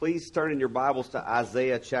Please turn in your Bibles to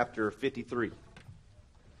Isaiah chapter 53.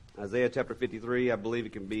 Isaiah chapter 53, I believe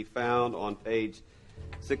it can be found on page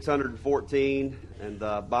 614, and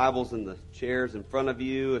the Bible's in the chairs in front of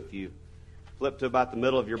you. If you flip to about the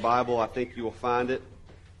middle of your Bible, I think you will find it.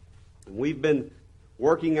 And we've been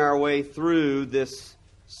working our way through this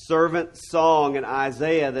servant song in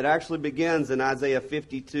Isaiah that actually begins in Isaiah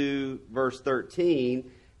 52, verse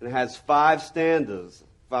 13, and it has five stanzas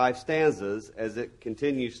as it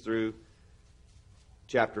continues through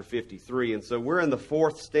chapter 53. And so we're in the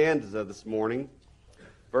fourth stanza this morning,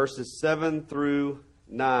 verses 7 through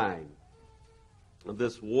 9, of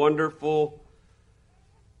this wonderful,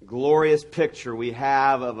 glorious picture we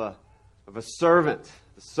have of a servant,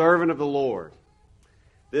 the servant of the Lord.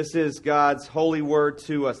 This is God's holy word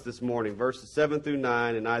to us this morning, verses 7 through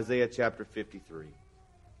 9 in Isaiah chapter 53.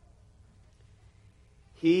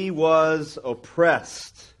 He was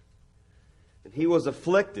oppressed, and he was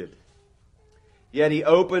afflicted, yet he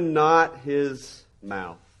opened not his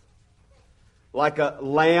mouth. Like a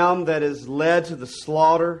lamb that is led to the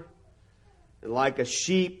slaughter, and like a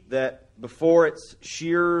sheep that before its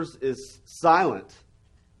shears is silent,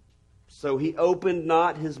 so he opened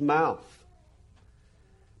not his mouth.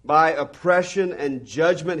 By oppression and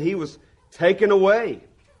judgment he was taken away.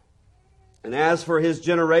 And as for his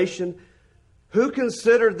generation, who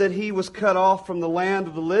considered that he was cut off from the land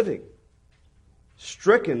of the living,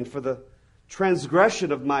 stricken for the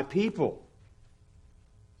transgression of my people?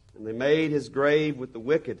 And they made his grave with the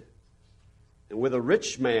wicked, and with a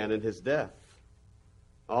rich man in his death,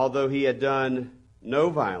 although he had done no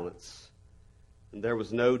violence, and there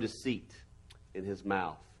was no deceit in his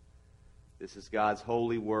mouth. This is God's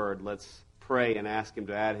holy word. Let's pray and ask him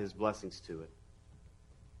to add his blessings to it.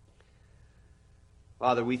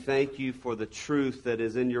 Father, we thank you for the truth that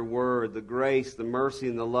is in your word, the grace, the mercy,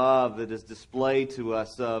 and the love that is displayed to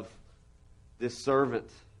us of this servant,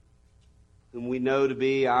 whom we know to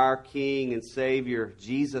be our King and Savior,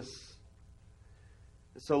 Jesus.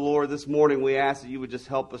 And so, Lord, this morning we ask that you would just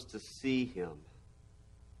help us to see him,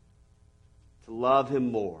 to love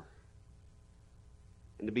him more,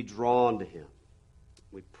 and to be drawn to him.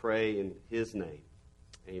 We pray in his name.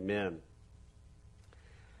 Amen.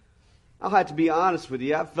 I'll have to be honest with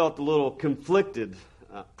you. I felt a little conflicted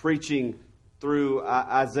preaching through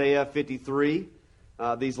Isaiah 53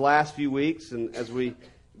 these last few weeks. And as we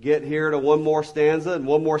get here to one more stanza and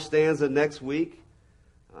one more stanza next week,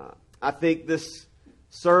 I think this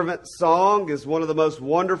servant song is one of the most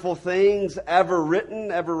wonderful things ever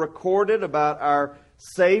written, ever recorded about our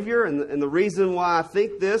Savior. And the reason why I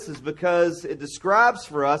think this is because it describes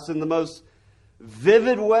for us in the most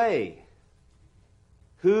vivid way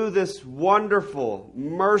who this wonderful,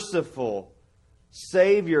 merciful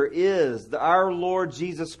Savior is, our Lord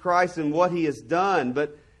Jesus Christ, and what he has done.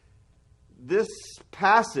 But this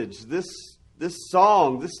passage, this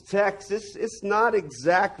song, this text, it's not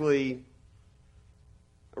exactly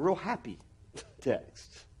a real happy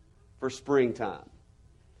text for springtime.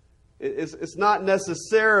 It's not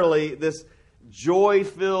necessarily this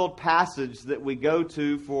joy-filled passage that we go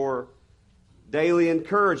to for daily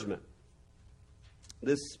encouragement.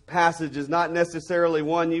 This passage is not necessarily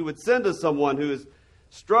one you would send to someone who is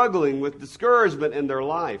struggling with discouragement in their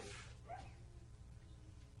life.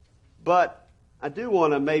 But I do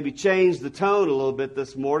want to maybe change the tone a little bit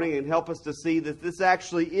this morning and help us to see that this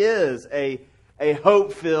actually is a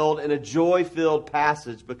hope-filled and a joy-filled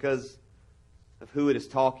passage because of who it is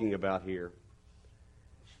talking about here.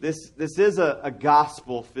 This is a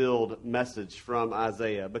gospel-filled message from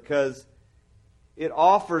Isaiah because it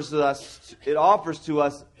offers to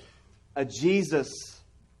us a Jesus,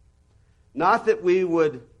 not that we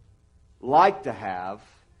would like to have,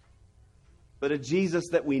 but a Jesus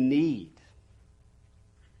that we need.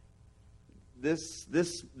 This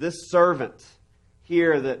servant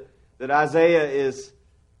here that Isaiah is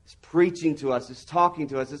preaching to us, is talking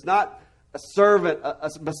to us, is not a servant,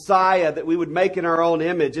 a Messiah that we would make in our own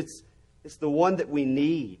image. It's the one that we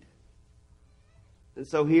need. And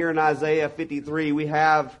so here in Isaiah 53, we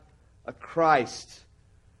have a Christ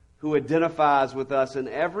who identifies with us in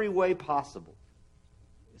every way possible.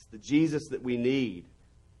 It's the Jesus that we need.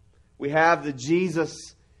 We have the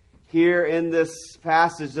Jesus here in this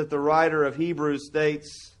passage that the writer of Hebrews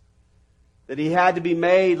states that he had to be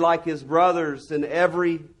made like his brothers in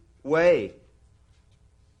every way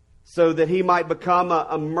so that he might become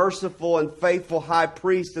a merciful and faithful high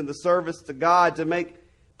priest in the service to God to make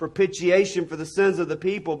propitiation for the sins of the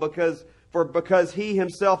people, because he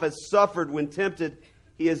himself has suffered when tempted,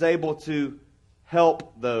 he is able to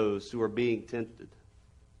help those who are being tempted.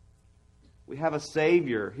 We have a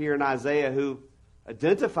Savior here in Isaiah who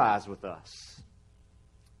identifies with us,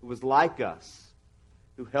 who was like us,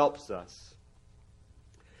 who helps us.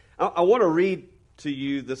 I want to read to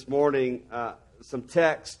you this morning some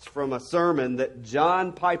text from a sermon that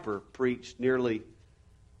John Piper preached nearly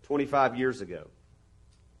 25 years ago.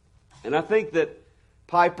 And I think that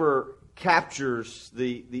Piper captures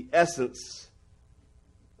the essence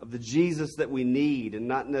of the Jesus that we need and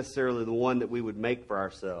not necessarily the one that we would make for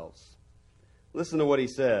ourselves. Listen to what he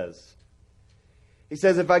says. He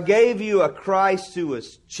says, if I gave you a Christ who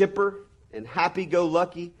was chipper and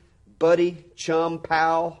happy-go-lucky, buddy, chum,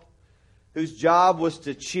 pal, whose job was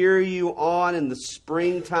to cheer you on in the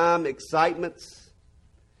springtime excitements,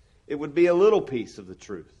 it would be a little piece of the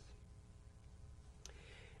truth.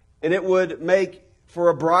 And it would make for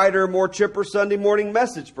a brighter, more chipper Sunday morning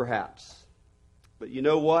message, perhaps. But you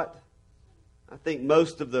know what? I think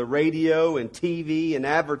most of the radio and TV and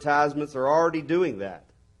advertisements are already doing that.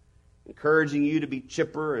 Encouraging you to be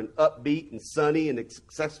chipper and upbeat and sunny and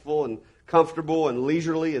successful and comfortable and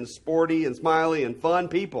leisurely and sporty and smiley and fun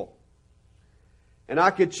people. And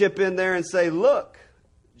I could chip in there and say, look,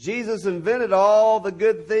 Jesus invented all the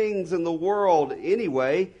good things in the world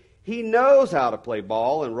anyway. He knows how to play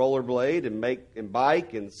ball and rollerblade and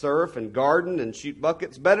bike and surf and garden and shoot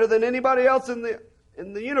buckets better than anybody else in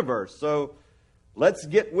the universe. So let's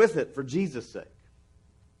get with it for Jesus' sake.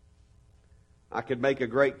 I could make a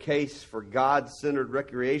great case for God-centered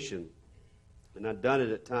recreation, and I've done it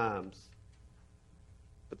at times.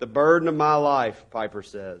 But the burden of my life, Piper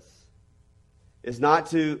says, is not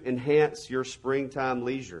to enhance your springtime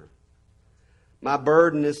leisure. My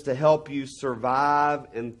burden is to help you survive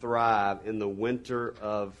and thrive in the winter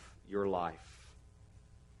of your life.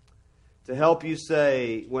 To help you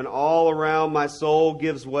say, when all around my soul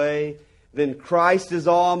gives way, then Christ is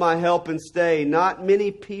all my help and stay. Not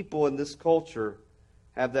many people in this culture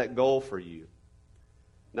have that goal for you.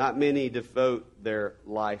 Not many devote their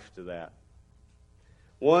life to that.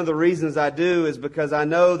 One of the reasons I do is because I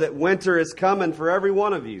know that winter is coming for every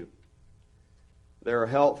one of you. There are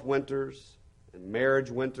health winters, and marriage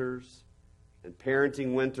winters, and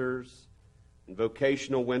parenting winters, and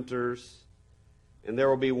vocational winters, and there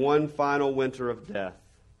will be one final winter of death.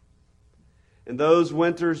 In those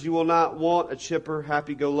winters, you will not want a chipper,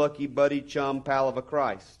 happy-go-lucky, buddy, chum, pal of a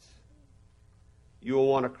Christ. You will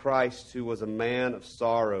want a Christ who was a man of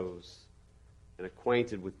sorrows and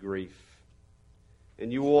acquainted with grief.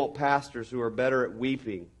 And you will want pastors who are better at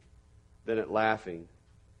weeping than at laughing.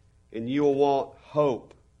 And you will want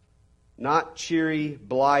hope. Not cheery,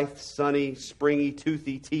 blithe, sunny, springy,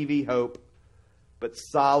 toothy TV hope, but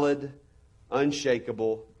solid,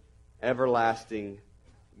 unshakable, everlasting,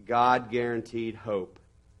 God-guaranteed hope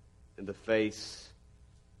in the face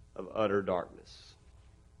of utter darkness.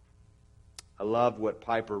 I love what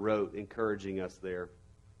Piper wrote, encouraging us there.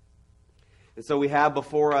 And so we have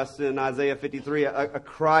before us in Isaiah 53 a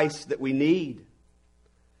Christ that we need.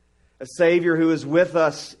 A Savior who is with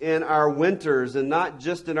us in our winters and not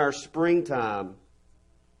just in our springtime.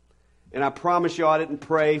 And I promise you I didn't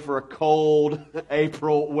pray for a cold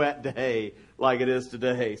April wet day like it is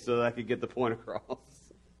today so that I could get the point across.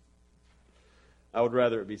 I would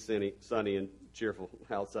rather it be sunny and cheerful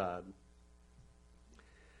outside.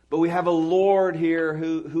 But we have a Lord here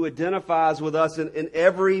who identifies with us in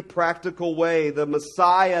every practical way. The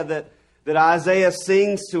Messiah that Isaiah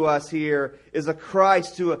sings to us here is a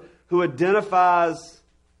Christ who identifies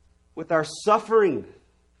with our suffering,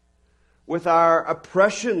 with our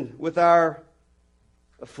oppression, with our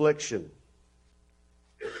affliction.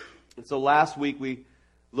 And so last week we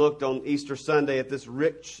looked on Easter Sunday at this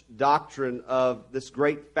rich doctrine of this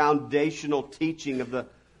great foundational teaching of the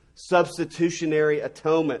substitutionary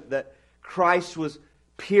atonement, that Christ was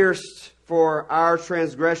pierced for our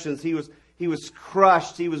transgressions. He was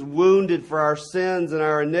crushed. He was wounded for our sins and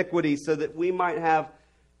our iniquities so that we might have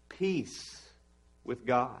peace with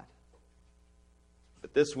God.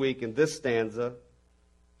 But this week in this stanza,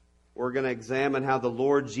 we're going to examine how the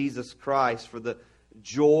Lord Jesus Christ, for the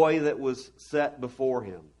joy that was set before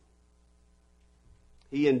him,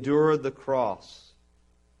 he endured the cross,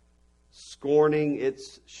 scorning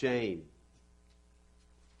its shame.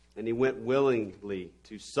 And he went willingly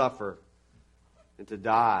to suffer and to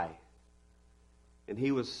die. And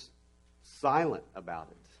he was silent about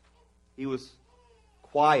it. He was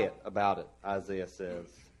quiet about it, Isaiah says.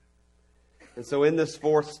 And so in this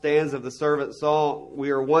fourth stanza of the servant song, we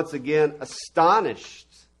are once again astonished.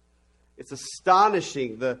 It's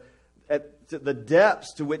astonishing at the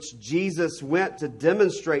depths to which Jesus went to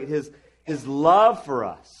demonstrate his love for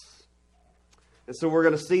us. And so we're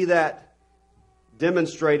going to see that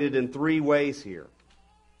demonstrated in three ways here.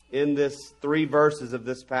 in this 3 verses of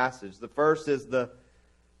this passage. The first is the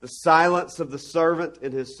silence of the servant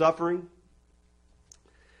in his suffering.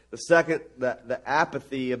 The second, the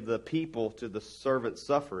apathy of the people to the servant's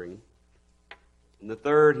suffering. And the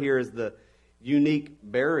third here is the unique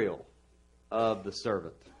burial of the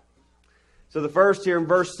servant. So the first here in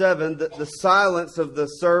verse 7, the silence of the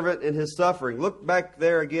servant in his suffering. Look back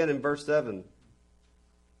there again in verse 7.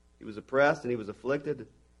 He was oppressed and he was afflicted,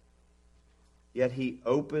 yet he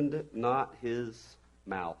opened not his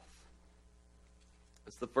mouth.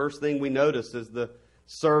 That's the first thing we notice as the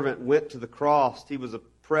servant went to the cross. He was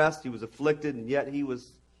oppressed, he was afflicted, and yet he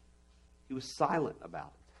was silent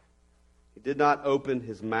about it. He did not open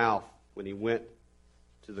his mouth when he went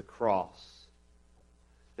to the cross.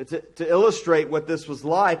 And to illustrate what this was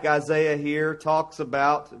like, Isaiah here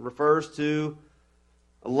refers to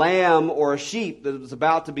a lamb or a sheep that was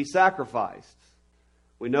about to be sacrificed.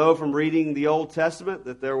 We know from reading the Old Testament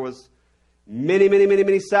that there was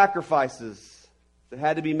many sacrifices that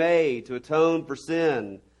had to be made to atone for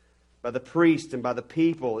sin by the priest and by the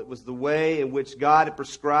people. It was the way in which God had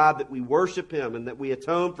prescribed that we worship Him and that we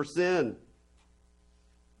atone for sin.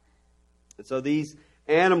 And so these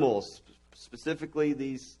animals, specifically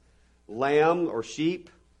these lamb or sheep,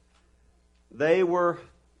 they were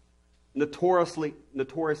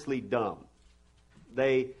notoriously dumb.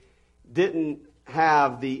 They didn't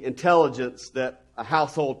have the intelligence that a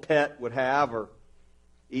household pet would have, or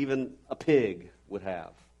even a pig would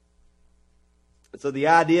have. And so the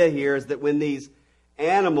idea here is that when these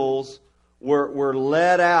animals were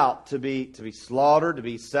led out to be slaughtered, to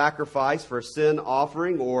be sacrificed for a sin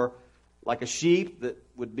offering, or like a sheep that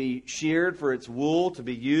would be sheared for its wool to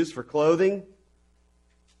be used for clothing,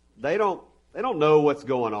 they don't know what's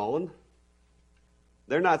going on.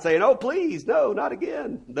 They're not saying, "Oh, please, no, not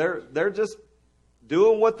again." They're just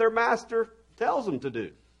doing what their master tells them to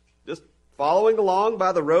do, just following along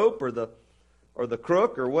by the rope or the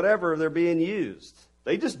crook or whatever they're being used.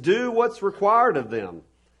 They just do what's required of them.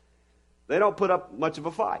 They don't put up much of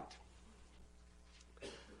a fight.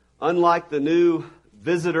 Unlike the new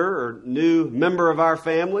visitor or new member of our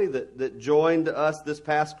family that joined us this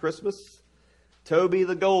past Christmas, Toby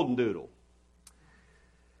the Golden Doodle.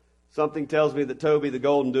 Something tells me that Toby the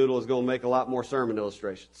Golden Doodle is going to make a lot more sermon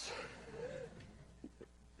illustrations.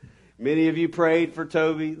 Many of you prayed for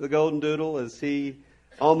Toby the Golden Doodle as he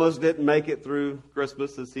almost didn't make it through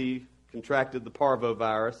Christmas as he contracted the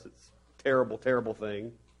parvovirus. It's a terrible, terrible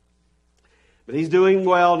thing. But he's doing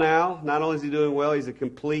well now. Not only is he doing well, he's a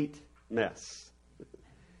complete mess.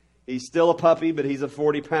 He's still a puppy, but he's a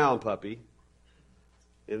 40-pound puppy.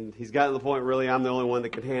 And he's gotten to the point, really, I'm the only one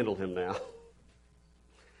that can handle him now.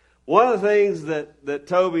 One of the things that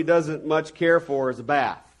Toby doesn't much care for is a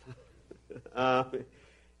bath.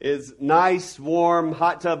 His nice, warm,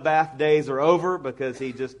 hot tub bath days are over because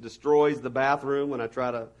he just destroys the bathroom when I try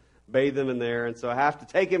to bathe him in there. And so I have to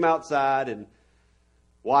take him outside and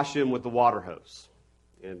wash him with the water hose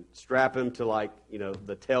and strap him to,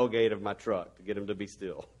 the tailgate of my truck to get him to be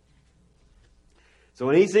still. So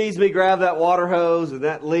when he sees me grab that water hose and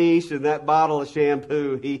that leash and that bottle of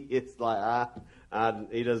shampoo, it's like,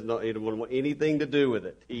 he doesn't want anything to do with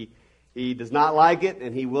it. He does not like it,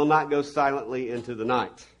 and he will not go silently into the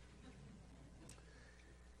night.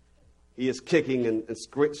 He is kicking and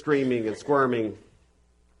screaming and squirming.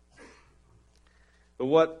 But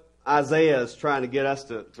what Isaiah is trying to get us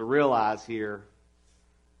to realize here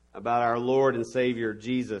about our Lord and Savior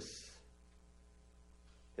Jesus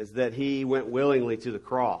is that He went willingly to the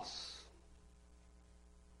cross.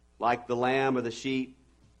 Like the lamb or the sheep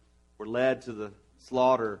were led to the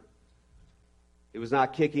slaughter, He was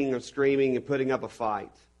not kicking or screaming and putting up a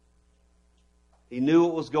fight. He knew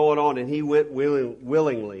what was going on, and He went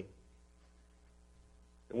willingly.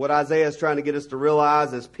 And what Isaiah is trying to get us to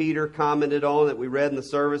realize, as Peter commented on, that we read in the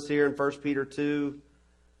service here in 1 Peter 2,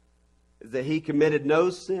 is that He committed no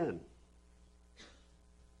sin.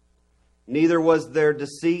 Neither was there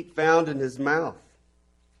deceit found in His mouth.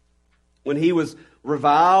 When He was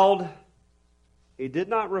reviled, He did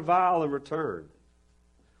not revile in return.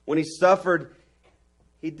 When He suffered,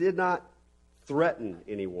 He did not threaten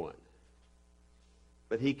anyone.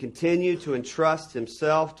 But He continued to entrust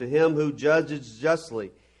Himself to Him who judges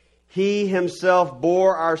justly. He Himself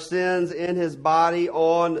bore our sins in His body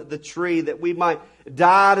on the tree, that we might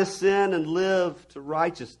die to sin and live to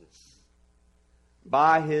righteousness.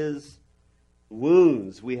 By His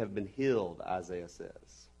wounds we have been healed, Isaiah says.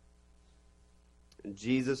 And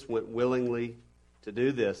Jesus went willingly to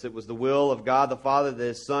do this. It was the will of God the Father that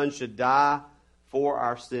His Son should die for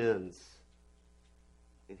our sins.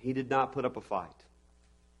 And He did not put up a fight.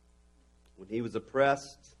 When He was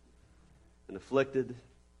oppressed, and afflicted,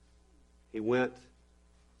 he went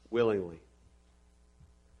willingly.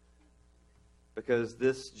 Because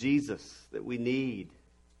this Jesus that we need,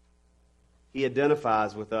 he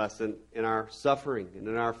identifies with us in our suffering and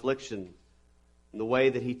in our affliction, in the way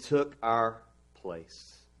that he took our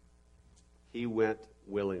place. He went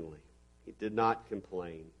willingly. He did not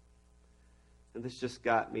complain. And this just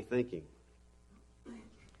got me thinking.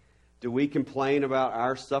 Do we complain about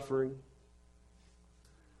our suffering?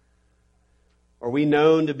 Are we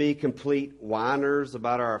known to be complete whiners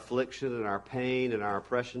about our affliction and our pain and our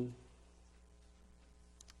oppression?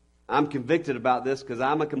 I'm convicted about this because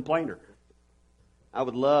I'm a complainer. I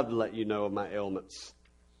would love to let you know of my ailments.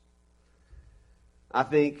 I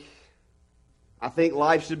think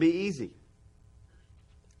life should be easy,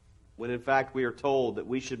 when in fact we are told that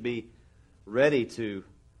we should be ready to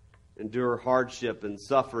endure hardship and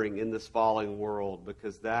suffering in this falling world,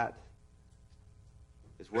 because that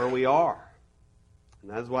is where we are. And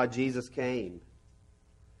that is why Jesus came.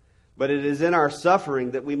 But it is in our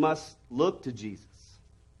suffering that we must look to Jesus.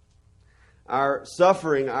 Our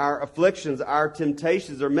suffering, our afflictions, our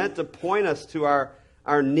temptations are meant to point us to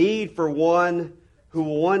our need for one who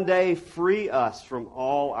will one day free us from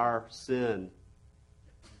all our sin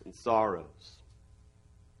and sorrows.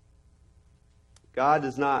 God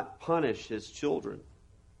does not punish his children.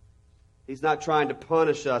 He's not trying to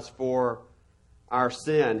punish us for our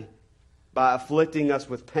sin by afflicting us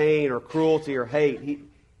with pain or cruelty or hate.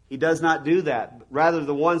 He does not do that. Rather,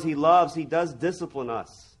 the ones he loves, he does discipline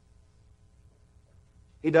us.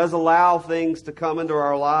 He does allow things to come into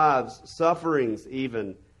our lives, sufferings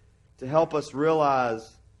even, to help us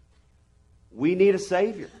realize we need a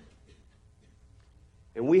Savior.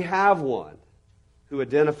 And we have one who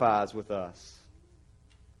identifies with us,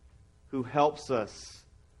 who helps us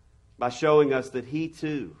by showing us that he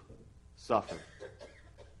too suffered.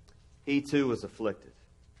 He too was afflicted.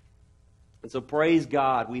 And so praise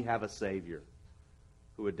God, we have a Savior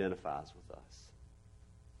who identifies with us.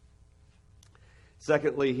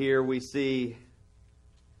 Secondly, here we see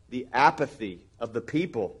the apathy of the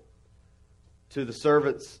people to the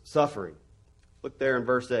servant's suffering. Look there in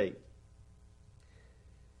verse 8.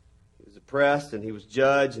 He was oppressed and he was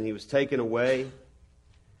judged and he was taken away.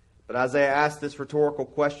 But Isaiah asked this rhetorical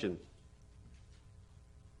question.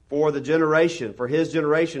 For his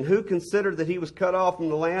generation, who considered that he was cut off from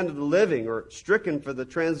the land of the living or stricken for the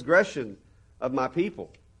transgression of my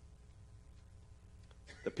people?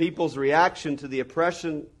 The people's reaction to the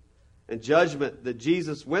oppression and judgment that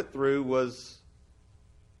Jesus went through was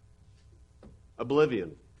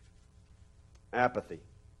oblivion, apathy.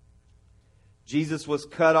 Jesus was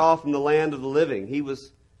cut off from the land of the living. He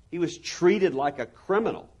was treated like a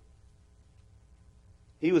criminal.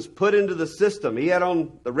 He was put into the system. He had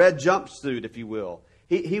on the red jumpsuit, if you will.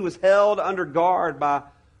 He was held under guard by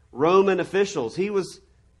Roman officials. He was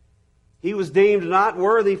deemed not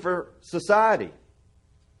worthy for society.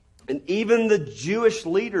 And even the Jewish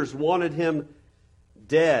leaders wanted him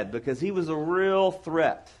dead because he was a real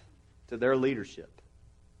threat to their leadership.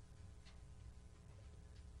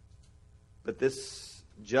 But this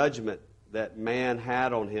judgment that man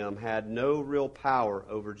had on him had no real power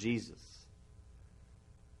over Jesus.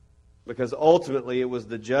 Because ultimately it was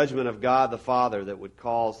the judgment of God the Father that would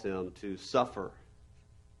cause him to suffer,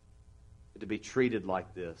 to be treated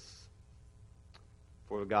like this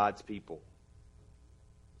for God's people.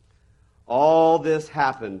 All this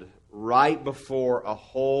happened right before a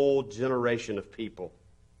whole generation of people,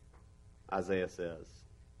 Isaiah says.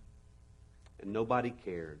 And nobody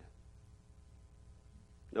cared.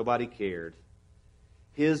 Nobody cared.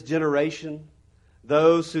 His generation,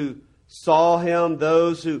 those who saw him,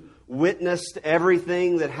 those who witnessed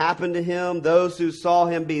everything that happened to him, those who saw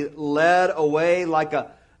him be led away like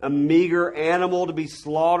a meager animal to be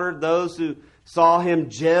slaughtered, those who saw him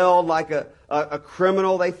jailed like a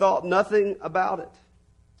criminal, they thought nothing about it.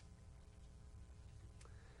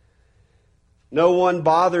 No one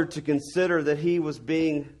bothered to consider that he was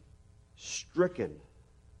being stricken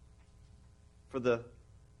for the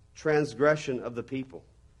transgression of the people.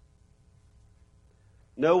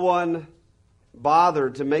 No one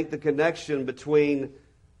bothered to make the connection between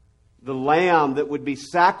the lamb that would be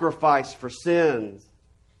sacrificed for sins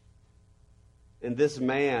and this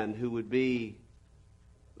man who would be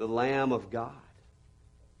the Lamb of God.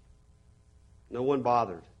 No one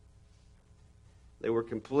bothered. They were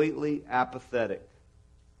completely apathetic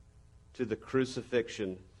to the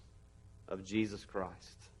crucifixion of Jesus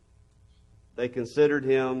Christ. They considered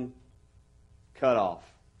him cut off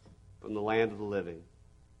from the land of the living,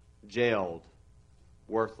 jailed,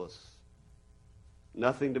 worthless,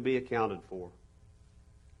 nothing to be accounted for.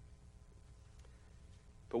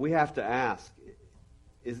 But we have to ask,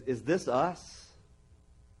 is this us?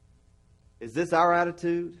 Is this our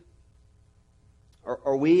attitude?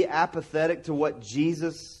 Are we apathetic to what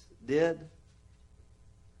Jesus did?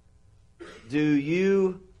 Do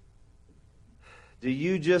you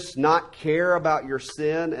just not care about your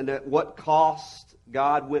sin and at what cost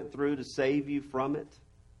God went through to save you from it?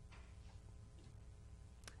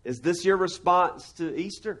 Is this your response to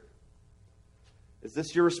Easter? Is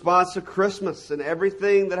this your response to Christmas and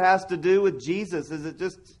everything that has to do with Jesus? Is it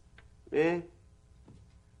just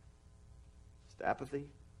apathy?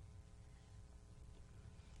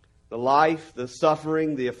 The life, the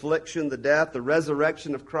suffering, the affliction, the death, the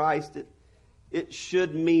resurrection of Christ, it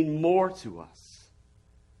should mean more to us.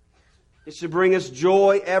 It should bring us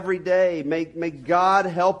joy every day. May God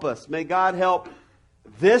help us. May God help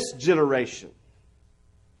this generation.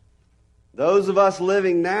 Those of us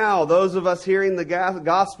living now, those of us hearing the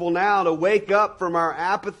gospel now, to wake up from our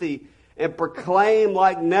apathy and proclaim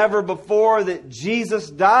like never before that Jesus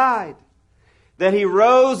died, that He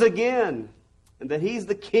rose again, and that He's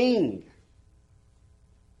the King.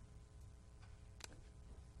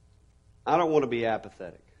 I don't want to be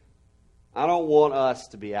apathetic. I don't want us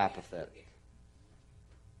to be apathetic.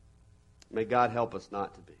 May God help us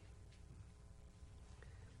not to be.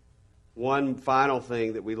 One final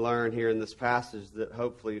thing that we learn here in this passage that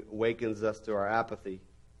hopefully awakens us to our apathy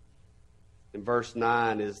in verse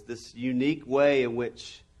 9 is this unique way in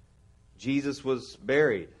which Jesus was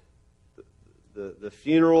buried. The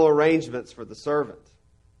funeral arrangements for the servant.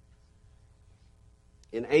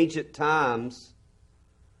 In ancient times,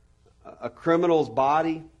 a criminal's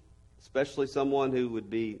body, especially someone who would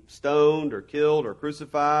be stoned or killed or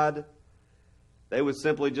crucified, they would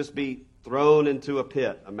simply just be thrown into a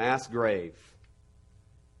pit, a mass grave.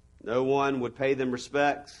 No one would pay them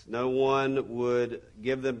respects. No one would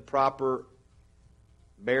give them proper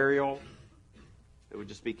burial. It would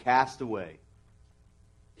just be cast away.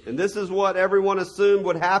 And this is what everyone assumed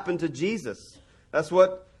would happen to Jesus. That's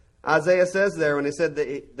what Isaiah says there when he said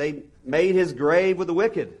that they made His grave with the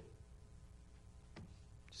wicked.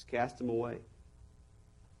 Just cast Him away.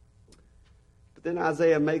 But then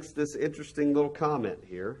Isaiah makes this interesting little comment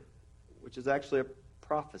here, which is actually a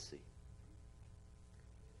prophecy.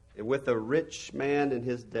 And with a rich man in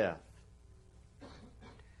his death.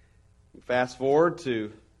 Fast forward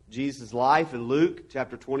to Jesus' life in Luke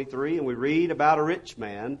chapter 23, and we read about a rich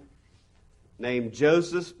man named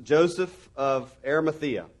Joseph of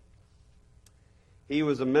Arimathea. He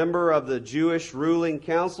was a member of the Jewish ruling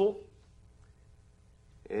council,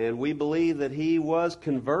 and we believe that he was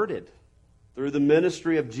converted through the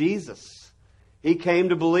ministry of Jesus. He came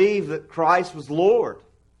to believe that Christ was Lord.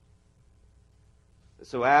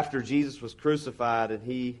 So after Jesus was crucified and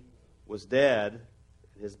He was dead,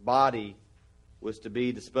 and His body was to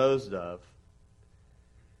be disposed of,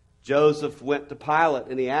 Joseph went to Pilate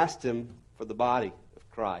and he asked him for the body of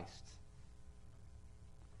Christ.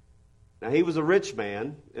 Now, he was a rich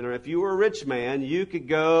man, and if you were a rich man, you could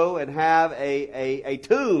go and have a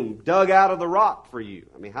tomb dug out of the rock for you.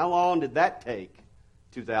 I mean, how long did that take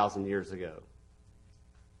 2,000 years ago?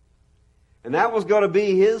 And that was going to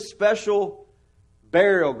be his special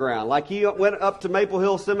burial ground. Like he went up to Maple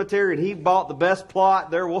Hill Cemetery and he bought the best plot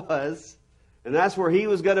there was. And that's where he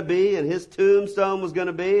was going to be, and his tombstone was going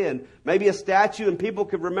to be, and maybe a statue, and people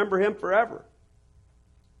could remember him forever.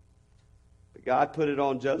 But God put it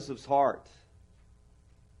on Joseph's heart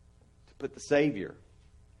to put the Savior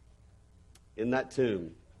in that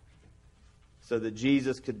tomb so that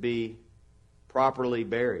Jesus could be properly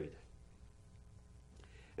buried.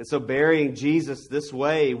 And so burying Jesus this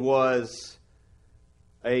way was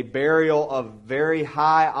a burial of very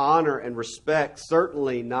high honor and respect,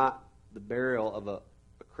 certainly not the burial of a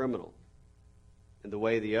criminal and the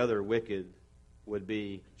way the other wicked would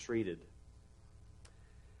be treated.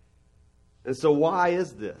 And so why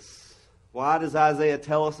is this? Why does Isaiah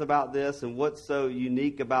tell us about this, and what's so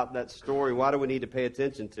unique about that story? Why do we need to pay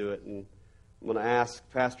attention to it? And I'm going to ask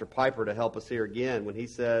Pastor Piper to help us here again when he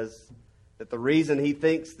says that the reason he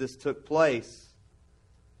thinks this took place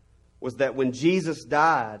was that when Jesus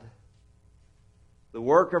died, the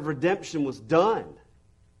work of redemption was done.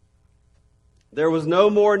 There was no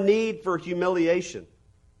more need for humiliation.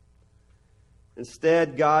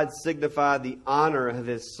 Instead, God signified the honor of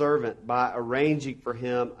His servant by arranging for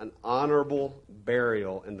him an honorable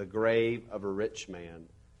burial in the grave of a rich man,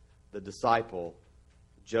 the disciple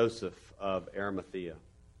Joseph of Arimathea.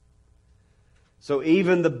 So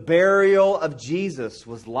even the burial of Jesus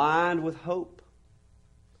was lined with hope.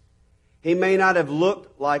 He may not have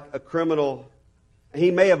looked like a criminal. He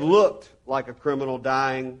may have looked like a criminal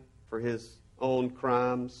dying for his own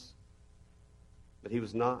crimes, but he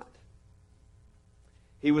was not.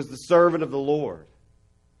 He was the servant of the Lord.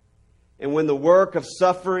 And when the work of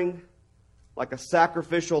suffering, like a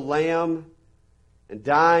sacrificial lamb, and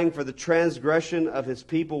dying for the transgression of his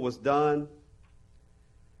people was done,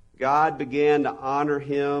 God began to honor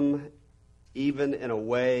him even in the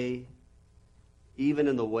way he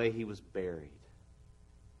was buried.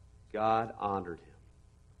 God honored him.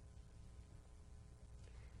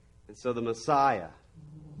 And so the Messiah,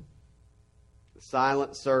 the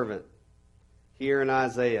silent servant here in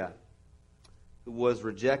Isaiah, who was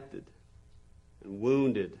rejected and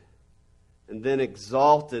wounded and then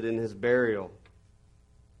exalted in his burial,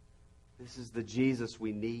 this is the Jesus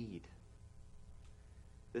we need.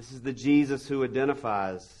 This is the Jesus who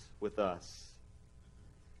identifies with us.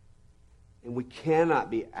 And we cannot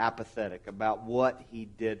be apathetic about what he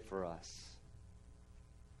did for us.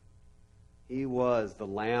 He was the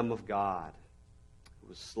Lamb of God who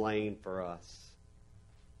was slain for us.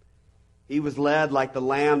 He was led like the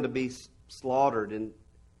lamb to be slaughtered, and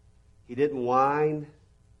he didn't whine.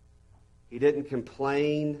 He didn't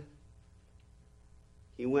complain.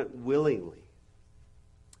 He went willingly,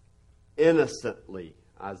 innocently,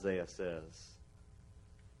 Isaiah says.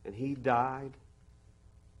 And he died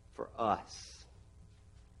for us.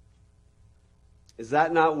 Is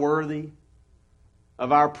that not worthy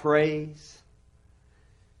of our praise?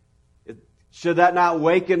 Should that not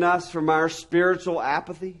waken us from our spiritual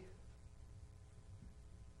apathy?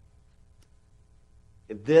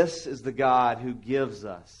 And this is the God who gives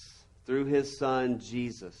us, through his Son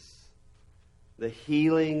Jesus, the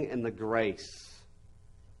healing and the grace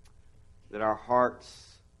that our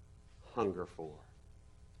hearts hunger for.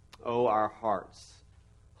 Oh, our hearts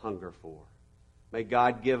hunger for. May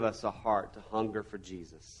God give us a heart to hunger for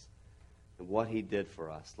Jesus and what he did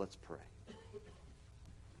for us. Let's pray.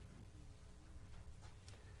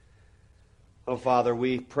 Oh, Father,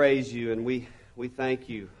 we praise you and we thank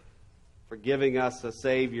you for giving us a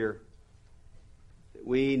Savior that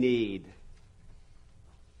we need.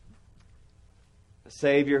 A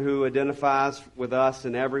Savior who identifies with us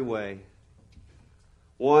in every way.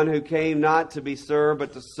 One who came not to be served,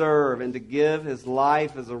 but to serve and to give his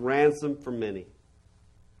life as a ransom for many.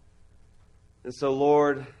 And so,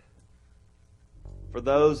 Lord, for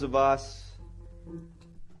those of us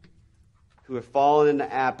who have fallen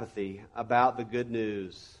into apathy about the good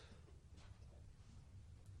news,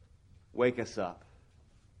 wake us up.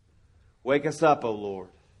 Wake us up, O Lord,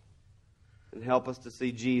 and help us to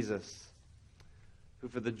see Jesus, who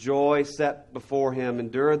for the joy set before him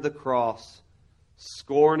endured the cross,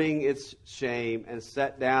 scorning its shame, and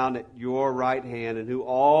sat down at your right hand, and who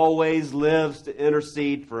always lives to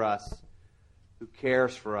intercede for us, who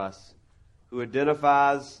cares for us, who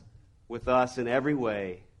identifies with us in every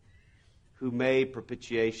way, who made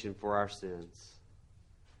propitiation for our sins.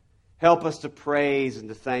 Help us to praise and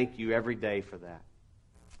to thank you every day for that.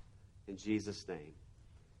 In Jesus' name,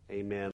 amen.